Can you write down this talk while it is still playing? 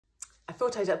I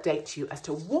thought I'd update you as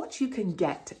to what you can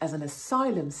get as an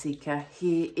asylum seeker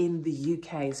here in the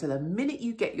UK. So the minute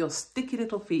you get your sticky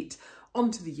little feet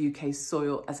onto the UK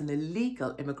soil as an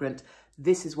illegal immigrant,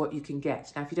 this is what you can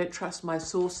get. Now, if you don't trust my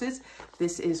sources,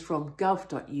 this is from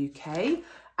gov.uk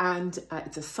and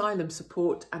it's asylum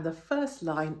support. And the first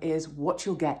line is what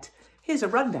you'll get. Here's a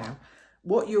rundown.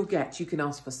 What you'll get, you can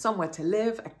ask for somewhere to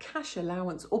live, a cash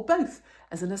allowance, or both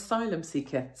as an asylum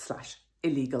seeker /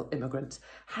 illegal immigrant.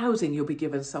 Housing, you'll be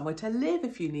given somewhere to live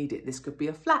if you need it. This could be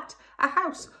a flat, a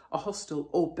house, a hostel,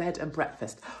 or bed and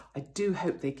breakfast. I do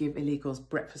hope they give illegals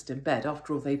breakfast in bed.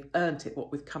 After all, they've earned it,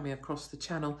 what with coming across the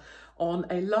channel on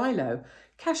a lilo.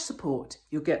 Cash support,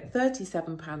 you'll get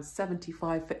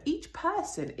 £37.75 for each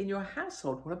person in your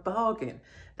household. What a bargain.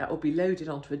 That will be loaded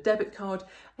onto a debit card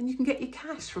and you can get your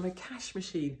cash from a cash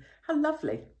machine. How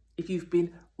lovely. If you've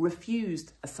been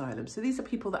refused asylum, so these are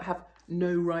people that have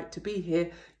no right to be here,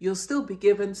 you'll still be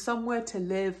given somewhere to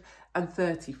live and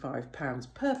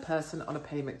 £35 per person on a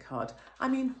payment card. I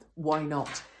mean, why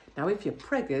not? Now, if you're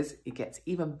preggers, it gets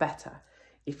even better.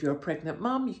 If you're a pregnant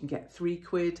mum, you can get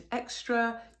 £3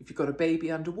 extra. If you've got a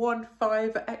baby under 1,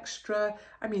 £5 extra.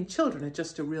 I mean, children are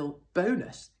just a real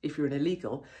bonus if you're an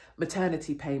illegal.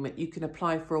 Maternity payment, you can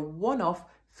apply for a one-off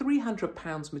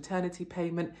 £300 maternity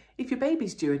payment if your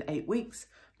baby's due in 8 weeks.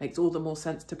 Makes all the more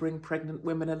sense to bring pregnant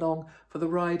women along for the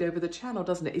ride over the channel,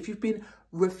 doesn't it? If you've been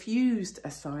refused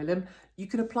asylum, you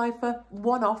can apply for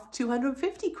one-off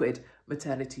 £250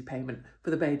 maternity payment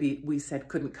for the baby we said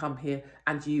couldn't come here,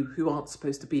 and you who aren't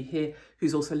supposed to be here,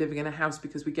 who's also living in a house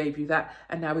because we gave you that,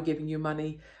 and now we're giving you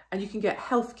money. And you can get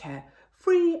healthcare.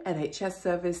 Free NHS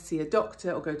service, see a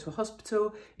doctor or go to a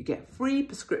hospital. You get free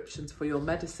prescriptions for your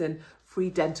medicine, free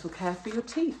dental care for your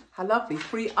teeth. How lovely.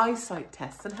 Free eyesight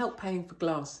tests and help paying for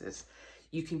glasses.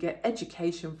 You can get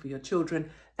education for your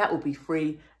children. That will be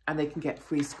free, and they can get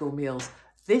free school meals.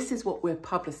 This is what we're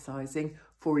publicising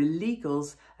for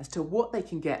illegals as to what they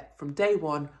can get from day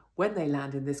one when they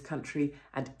land in this country,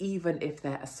 and even if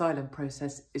their asylum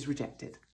process is rejected.